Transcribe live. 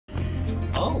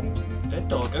Oh, dead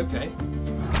dog, okay.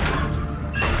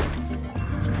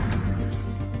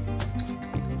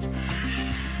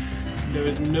 There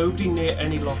is nobody near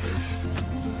any lockers.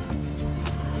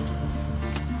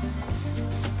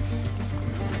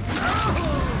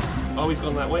 Oh, he's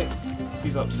gone that way.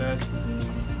 He's upstairs.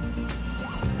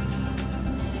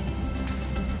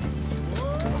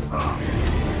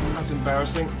 That's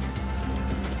embarrassing.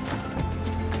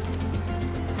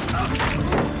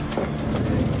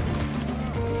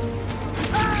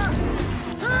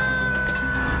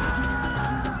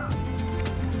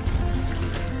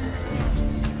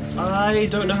 I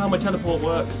don't know how my teleport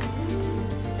works.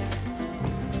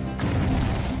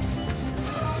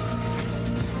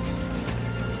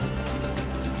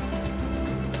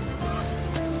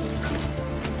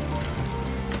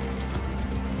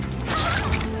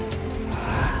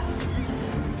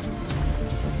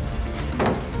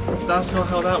 That's not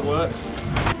how that works.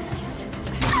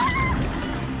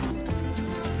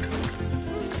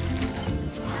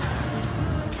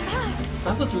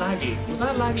 That was laggy. Was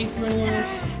that laggy for anyone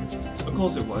else? Of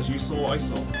course it was. You saw what I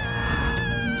saw.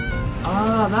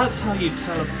 Ah, that's how you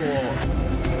teleport.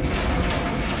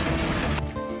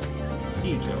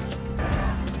 See you, Jill.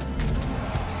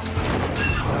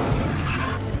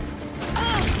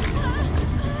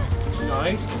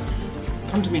 Nice.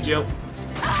 Come to me, Jill.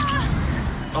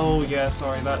 Oh yeah,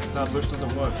 sorry, that bush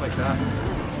doesn't work like that.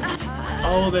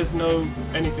 Oh, there's no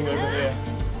anything over here.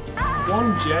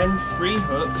 1 gen, 3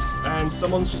 hooks, and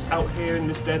someone's just out here in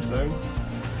this dead zone.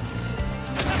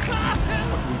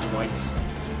 Fucking wipes.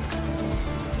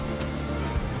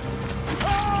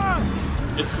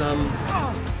 It's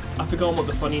I forgot what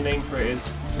the funny name for it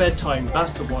is. It's bedtime,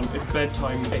 that's the one, it's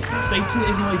bedtime. Hey, Satan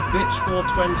is my bitch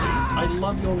 420. I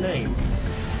love your name.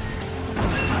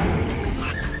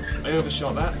 I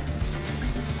overshot that.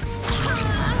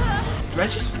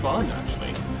 Dredge is fun, actually.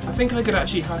 I think I could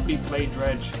actually happily play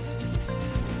Dredge.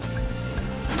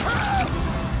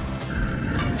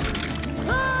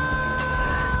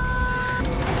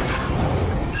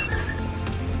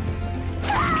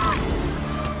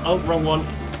 Oh, wrong one.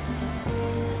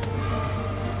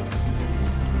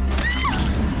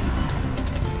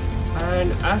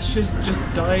 And Ash has just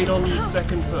died on the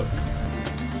second hook.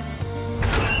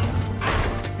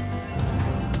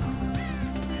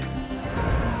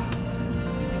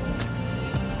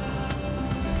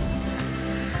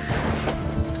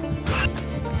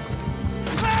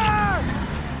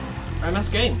 And that's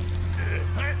game.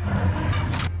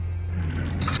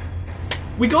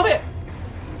 We got it!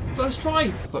 First try!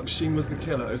 Fuck, Sheen was the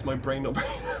killer. Is my brain not brain?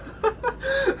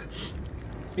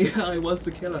 Yeah, I was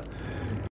the killer.